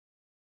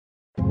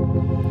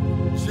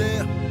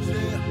It's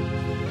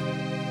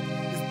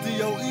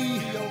D.O.E.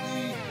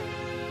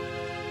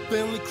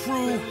 Family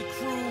Crew.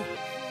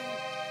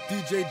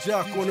 DJ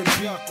Jock on the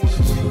beat.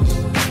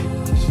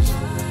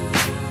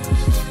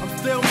 I'm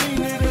still me,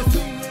 niggas.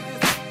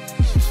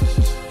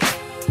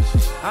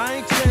 I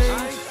ain't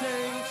changed.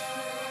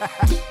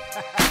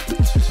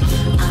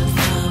 I'm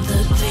from the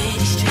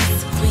gritty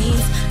streets of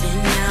Queens.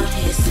 Been out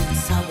here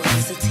since I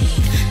was a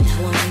teen.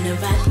 Now I'm in the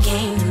rap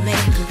game to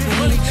make them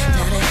green.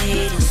 Now the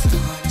haters on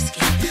the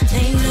scheme.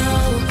 They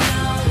know,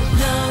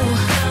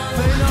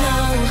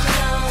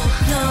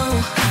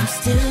 I'm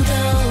still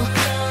dope.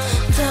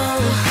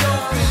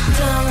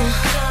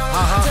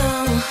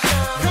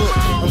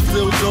 I'm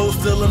still dope,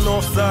 still an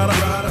offsider.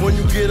 When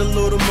you get a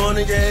little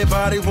money,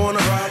 everybody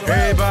wanna.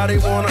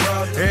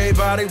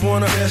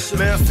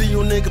 Man, I see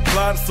you nigga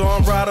plotting, so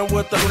I'm riding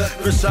with the.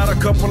 Been shot a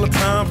couple of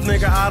times,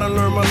 nigga, I done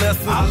learned my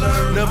lesson.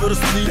 Never to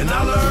sleep, and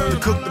I learned to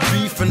cook the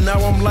beef, and now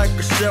I'm like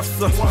a chef,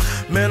 so.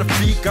 Man, I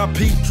peak,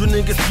 you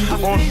niggas keep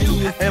on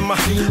me and my.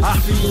 I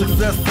feel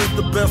success is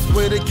the best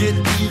way to get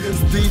even.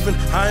 Steven,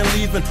 I ain't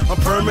leaving, I'm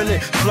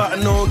permanent.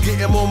 Plotting on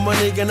getting more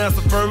money, and that's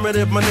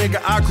affirmative, my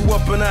nigga. I grew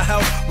up in a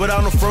house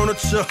without no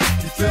furniture.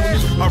 You feel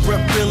me? I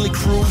rep Family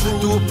Crew,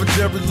 do it for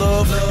Jerry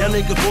Love. Y'all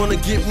niggas wanna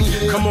get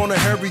me? Come on and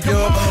hurry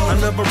up. I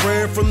never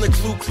ran from the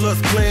Ku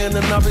Klux Klan,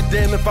 and I'll be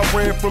damned if I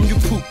ran from you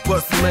poop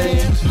bus,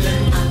 man. I'm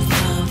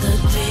from the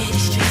gritty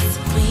streets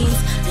of Queens.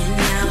 Been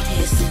out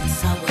here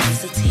since I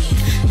was a teen.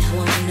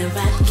 Now I'm in the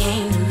rap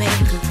game to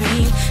make them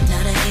green.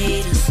 Now the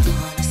haters on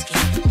the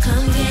scheme.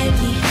 Come get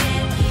me.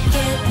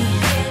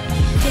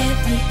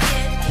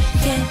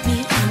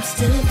 I'm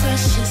still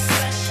precious.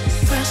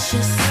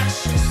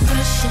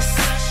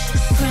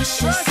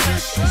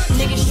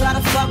 Niggas try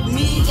to fuck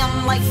me,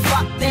 I'm like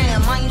fuck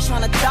them. I ain't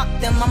tryna duck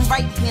them, I'm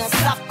right here on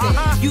something.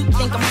 You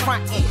think I'm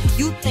frontin',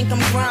 you think I'm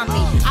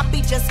grimy. I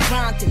be just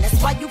grinding, that's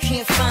why you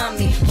can't find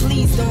me.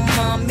 Please don't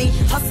mind me,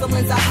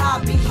 hustling's a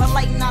hobby.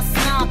 Polite, not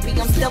snobby,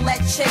 I'm still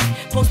that chick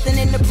posting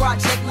in the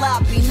project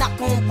lobby. Knock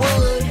on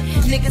wood,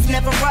 niggas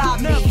never rob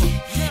me.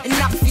 And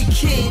not for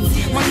kids,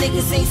 my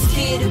niggas ain't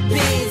scared of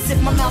bids.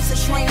 If my mouth's a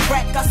train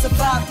wreck, I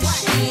survive the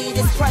shit.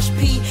 It's Fresh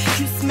P,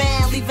 you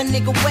smell, leave a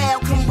nigga well.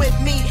 Come with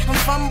me, I'm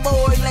from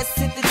boy, let's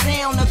hit the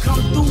town or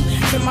come through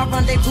to my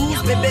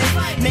rendezvous, baby.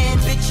 Man,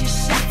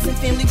 bitches, shots and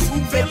family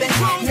crew, baby.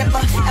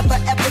 Never,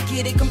 ever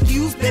get it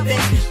confused, baby.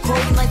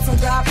 Cold nights on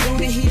God,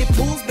 brooded, heated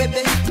pools,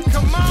 baby.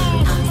 Come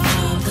on! I'm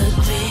from the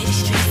gritty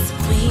streets of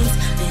Queens.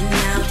 Been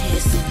out here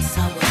since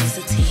I was a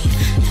teen.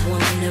 Now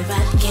I'm in the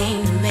rap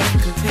game to make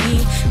them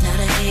green. Now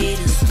the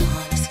haters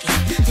on the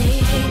scheme. They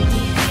hate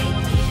me,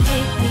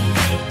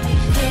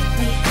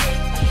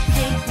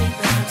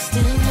 but I'm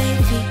still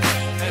wavy.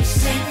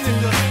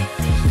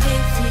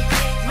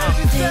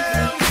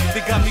 They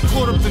got me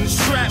caught up in the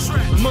strap.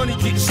 Money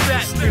getting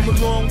stacked. Came a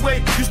long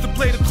way. Used to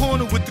play the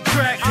corner with the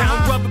crack.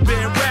 Count rubber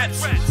band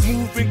raps.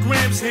 Moving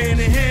grams hand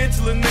in hand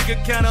till a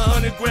nigga count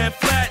 100 grand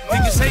flat.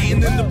 Niggas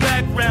hating in the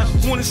background.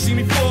 Wanna see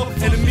me fall.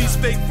 Enemies,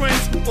 fake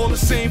friends. All the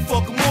same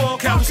fucking war.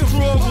 Cops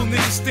crawl. Will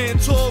niggas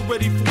stand tall.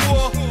 Ready for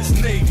war. It's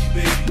Navy,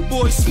 baby.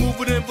 Boys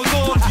smoother than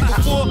velour. Keep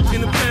a fork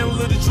in the panel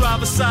of the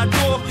driver's side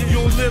door. You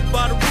don't live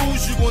by the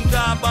rules. You gon'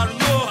 die by the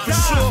law. For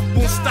sure.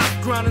 Won't stop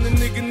grinding. The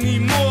nigga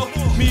need more.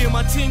 Me and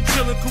my team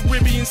chillin'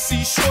 Caribbean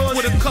seashores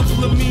with a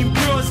couple of mean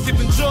bros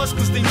giving jaws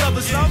cause they love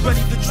us. Ready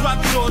to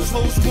drop jaws,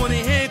 hoes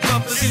wanting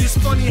handcuffs. See, it's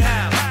funny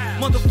how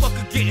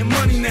motherfucker getting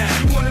money now.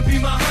 You wanna be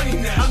my honey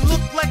now? I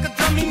look like a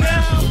dummy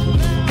now.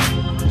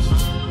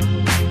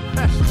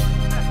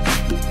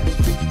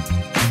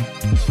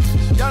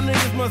 Y'all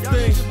niggas must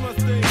think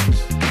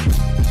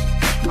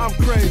I'm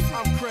crazy.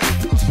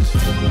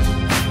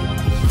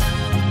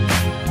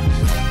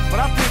 But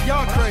I think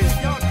y'all crazy.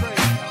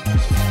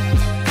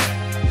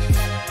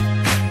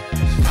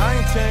 I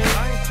ain't changed.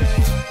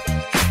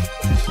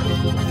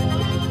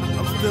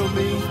 I'm still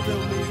me.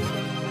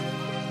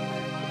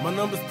 My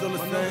number's still the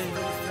same.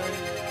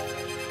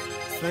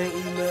 Same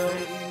email.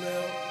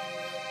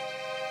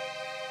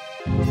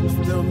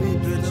 Still me,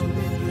 bitch.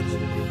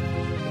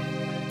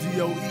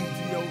 D.O.E.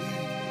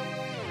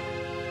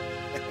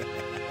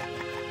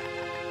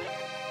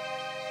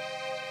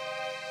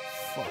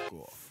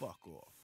 Fuck off.